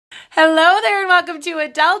Hello there and welcome to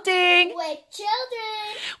Adulting with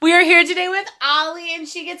Children. We are here today with Ollie and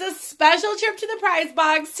she gets a special trip to the prize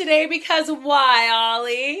box today because why,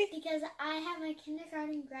 Ollie? Because I have my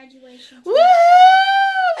kindergarten graduation. Woo!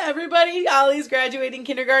 Everybody, Ollie's graduating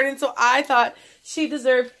kindergarten, so I thought she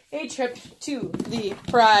deserved a trip to the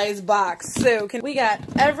prize box. So we got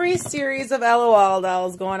every series of LOL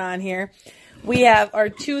dolls going on here. We have our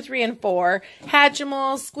 2, 3, and 4.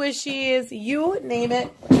 Hatchimals, squishies, you name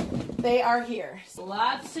it, they are here. So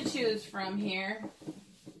lots to choose from here.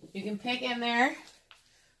 You can pick in there.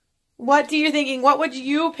 What do you thinking? What would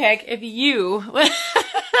you pick if you...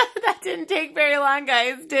 That didn't take very long,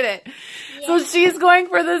 guys, did it? Yeah. So she's going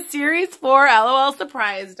for the Series 4 LOL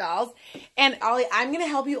Surprise Dolls. And Ollie, I'm going to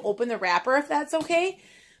help you open the wrapper if that's okay.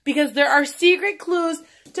 Because there are secret clues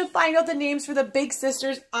to find out the names for the big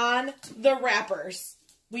sisters on the wrappers.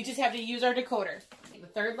 We just have to use our decoder. Take the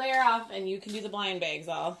third layer off and you can do the blind bags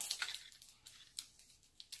all.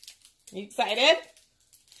 You excited?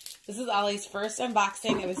 This is Ollie's first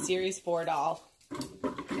unboxing of a Series 4 doll.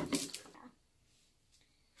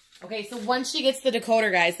 Okay, so once she gets the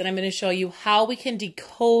decoder, guys, then I'm going to show you how we can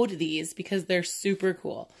decode these because they're super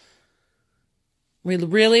cool. We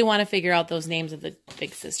really want to figure out those names of the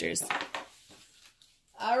big sisters.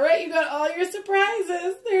 All right, you got all your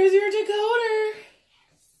surprises. There's your decoder.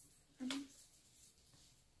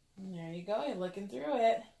 There you go. You're looking through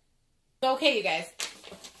it. Okay, you guys.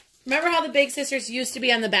 Remember how the big sisters used to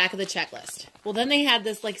be on the back of the checklist? Well, then they had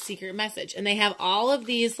this, like, secret message. And they have all of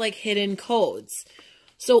these, like, hidden codes.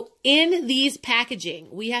 So in these packaging,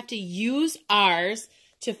 we have to use ours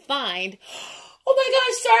to find... Oh my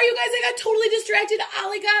gosh, sorry you guys, I got totally distracted.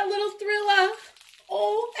 Ollie got a little Thrilla.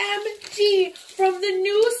 OMG, from the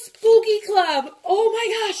new Spooky Club. Oh my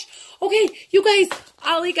gosh. Okay, you guys,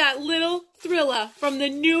 Ollie got little Thrilla from the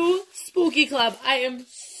new Spooky Club. I am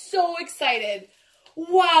so excited.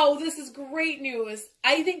 Wow, this is great news.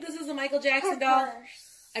 I think this is a Michael Jackson doll.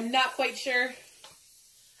 I'm not quite sure.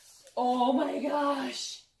 Oh my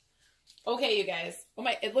gosh. Okay, you guys. Oh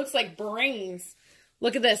my, it looks like brains.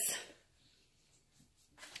 Look at this.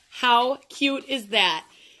 How cute is that?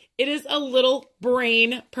 It is a little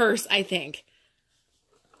brain purse, I think.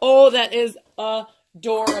 Oh, that is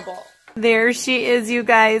adorable. There she is, you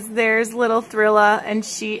guys. There's little Thrilla, and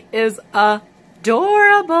she is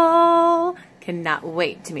adorable. Cannot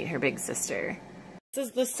wait to meet her big sister. This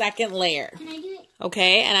is the second layer. Can I do it?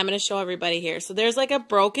 Okay, and I'm going to show everybody here. So there's like a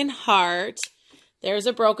broken heart. There's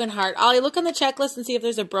a broken heart. Ollie, look on the checklist and see if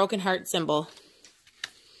there's a broken heart symbol.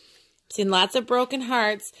 Seen lots of broken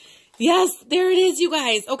hearts. Yes, there it is, you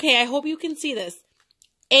guys. Okay, I hope you can see this.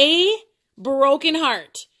 A broken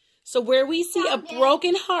heart. So where we see a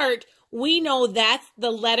broken heart, we know that's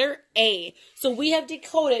the letter A. So we have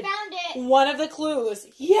decoded one of the clues.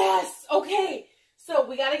 Yes, okay. So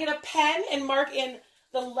we got to get a pen and mark in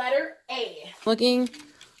the letter A. Looking.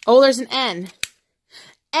 Oh, there's an N.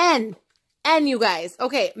 N. N, you guys.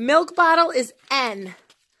 Okay, milk bottle is N.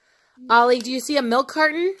 Ollie, do you see a milk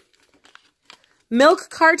carton? Milk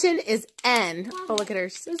carton is N. Oh, look at her.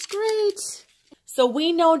 She's great. So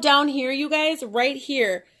we know down here, you guys, right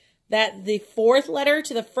here, that the fourth letter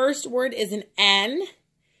to the first word is an N,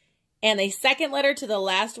 and the second letter to the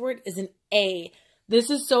last word is an A. This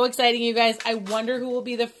is so exciting, you guys. I wonder who will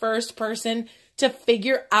be the first person to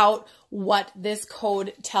figure out what this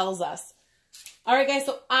code tells us. All right, guys,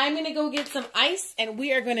 so I'm going to go get some ice, and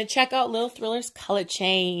we are going to check out Little Thriller's color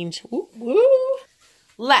change. Woo, woo.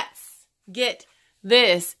 Let's get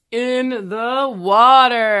this in the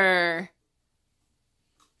water.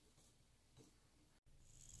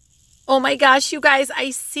 Oh my gosh, you guys, I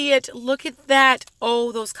see it. Look at that.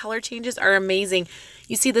 Oh, those color changes are amazing.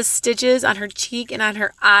 You see the stitches on her cheek and on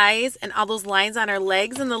her eyes and all those lines on her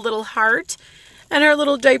legs and the little heart. And her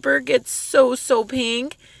little diaper gets so, so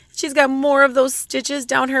pink. She's got more of those stitches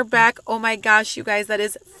down her back. Oh my gosh, you guys, that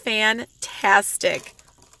is fantastic.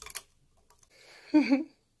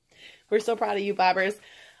 We're so proud of you, bobbers.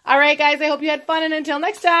 All right, guys, I hope you had fun. And until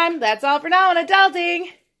next time, that's all for now on Adulting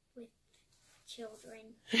with Children.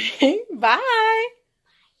 Bye.